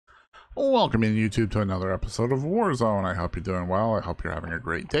Welcome in, YouTube, to another episode of Warzone. I hope you're doing well. I hope you're having a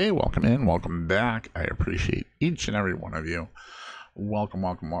great day. Welcome in, welcome back. I appreciate each and every one of you. Welcome,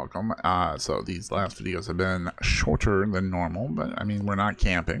 welcome, welcome. So these last videos have been shorter than normal, but I mean, we're not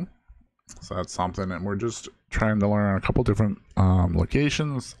camping, so that's something. And we're just trying to learn a couple different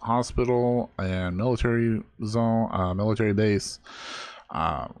locations: hospital and military zone, military base.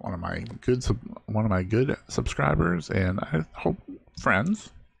 One of my good subscribers, and I hope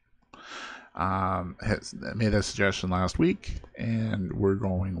friends, has made a suggestion last week, and we're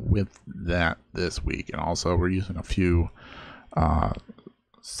going with that this week. And also we're using a few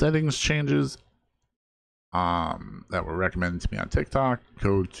settings changes that were recommended to me on TikTok.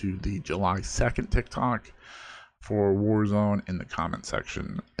 Go to the July 2nd TikTok for Warzone in the comment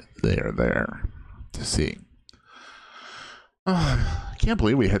section. They are there to see. I can't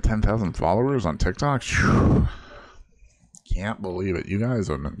believe we hit 10,000 followers on TikTok. Whew. Can't believe it. You guys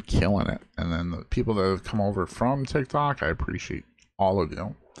have been killing it. And then the people that have come over from TikTok, I appreciate all of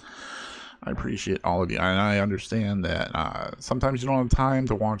you. I appreciate all of you. And I understand that sometimes you don't have time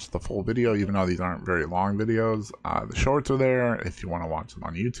to watch the full video, even though these aren't very long videos. The shorts are there if you want to watch them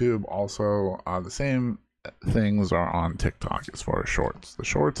on YouTube. Also, the same things are on TikTok as far as shorts. The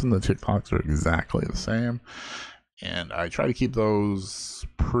shorts and the TikToks are exactly the same. And I try to keep those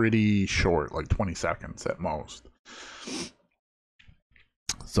pretty short, like 20 seconds at most.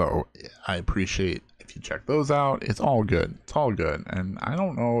 So I appreciate if you check those out. It's all good. It's all good. And I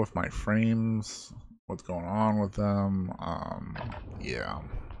don't know if my frames, what's going on with them. Yeah.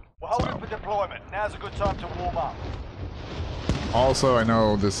 We're holding for deployment. Now's a good time to warm up. Also, I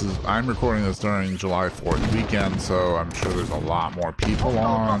know I'm recording this during July 4th weekend, so I'm sure there's a lot more people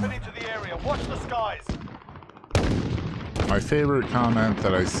on. Into the area. Watch the skies. My favorite comment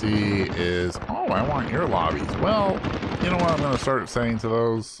that I see is, "Oh, I want your lobbies." Well, you know what I'm going to start saying to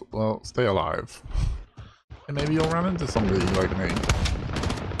those? Well, stay alive. And maybe you'll run into somebody like me.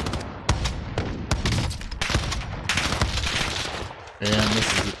 And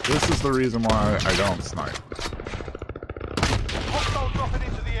this is the reason why I don't snipe. Hostile dropping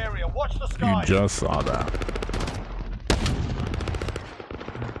into the area. Watch the skies. You just saw that.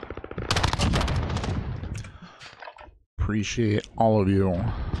 Appreciate all of you.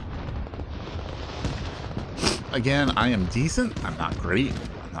 Again, I am decent. I'm not great.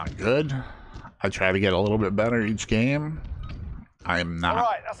 I'm not good. I try to get a little bit better each game. I'm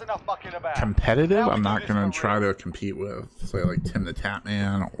not that's enough mucking about. competitive. I'm not going to try to compete with, say, like Tim the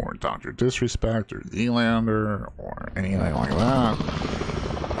Tatman or Dr. Disrespect or Z-Lander or anything like that.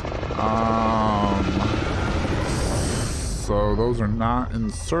 So those are not in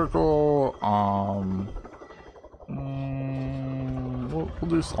circle. We'll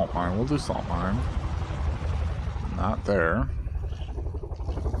do salt mine. We'll do salt mine. Not there.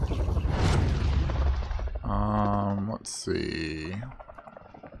 Let's see.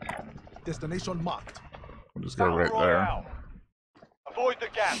 Destination marked. We'll just go right there. Avoid the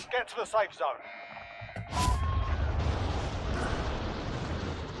gap. Get to the safe zone.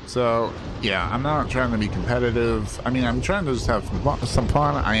 So, yeah, I'm not trying to be competitive. I mean, I'm trying to just have some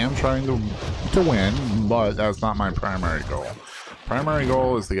fun. I am trying to win, but that's not my primary goal. Primary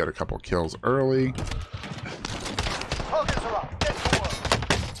goal is to get a couple kills early. Targets are up. Get to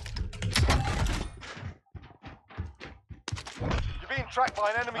work. You're being tracked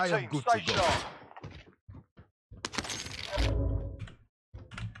by an enemy team. Stay sharp.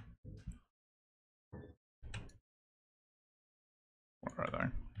 Where are they?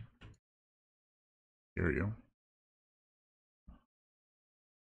 Hear you.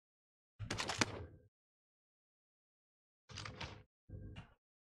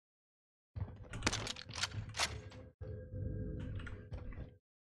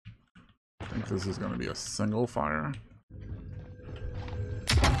 I think this is going to be a single fire.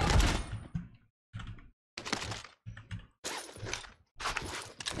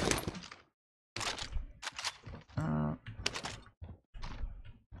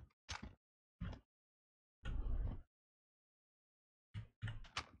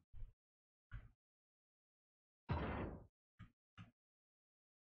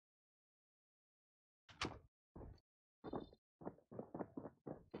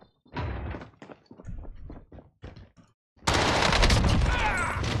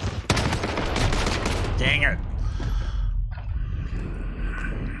 Dang it.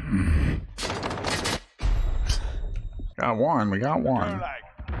 Got one. We got one.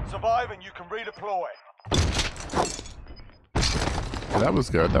 Gulag. Survive and you can redeploy. That was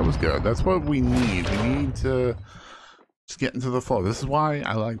good. That was good. That's what we need. We need to just get into the flow. This is why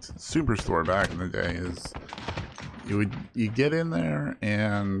I liked Superstore back in the day. Is you get in there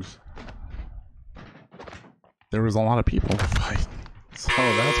and there was a lot of people to fight. So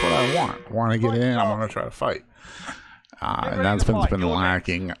that's what I want. I want to get in. I want to try to fight. And that's been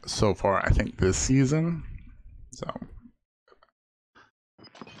lacking so far, I think, this season. So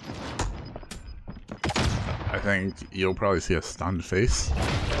I think you'll probably see a stunned face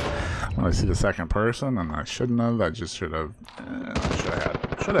when I see the second person, and I shouldn't have. I just should have.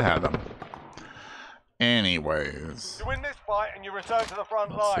 Should have had them. Anyways, You win this fight and you return to the front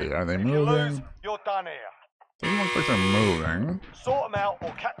let's line. see. Are they If moving? you lose, you're done here. Doesn't look like they're moving. Sort them out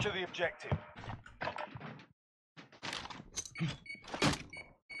or capture the objective.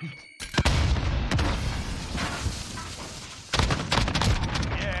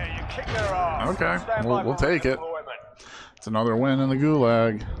 Yeah, you kick their ass. Okay, Stand by we'll for take it. redeployment. It's another win in the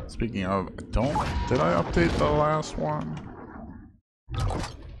Gulag. Speaking of, did I update the last one?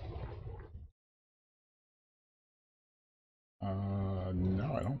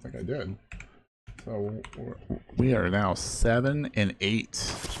 No, I don't think I did. So we are now 7 and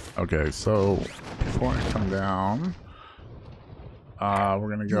 8. Okay, so before I come down, we're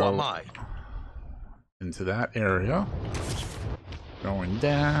gonna go into that area. Going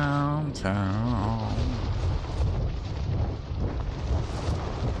downtown.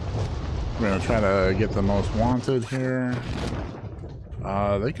 We're gonna try to get the most wanted here.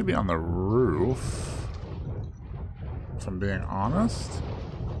 They could be on the roof, if I'm being honest.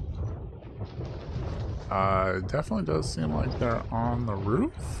 It definitely does seem like they're on the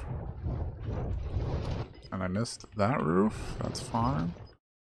roof. And I missed that roof. That's fine.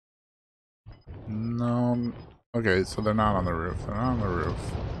 No. Okay, so they're not on the roof. They're not on the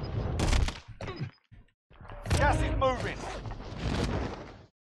roof. Gas is moving.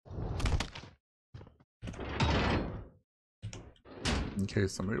 In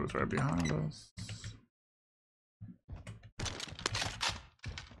case somebody was right behind us.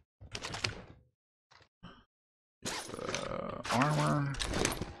 Armor.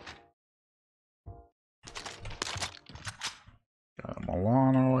 Got a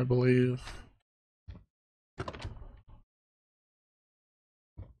Milano, I believe.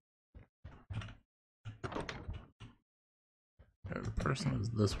 Okay, the person is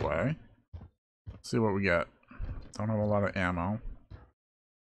this way. Let's see what we get. Don't have a lot of ammo.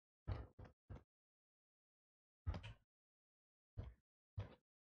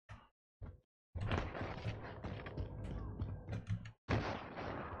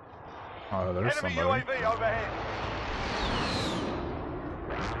 Oh, there's Enemy somebody. UAV overhead.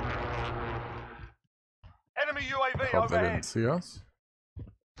 Enemy UAV Hope they didn't overhead. see us.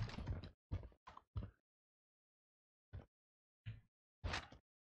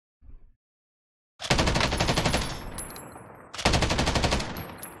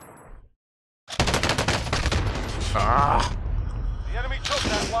 Ah! The enemy took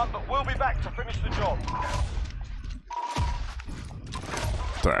that one, but we'll be back to finish the job.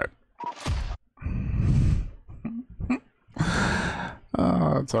 It's alright.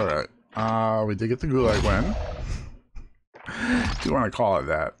 It's alright. We did get the Gulag win. If you want to call it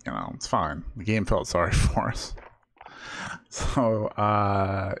that, you know, it's fine. The game felt sorry for us. So,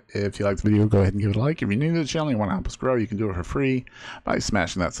 if you liked the video, go ahead and give it a like. If you're new to the channel and you want to help us grow, you can do it for free by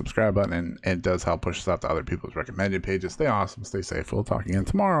smashing that subscribe button, and it does help push us out to other people's recommended pages. Stay awesome, stay safe. We'll talk again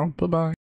tomorrow. Bye-bye.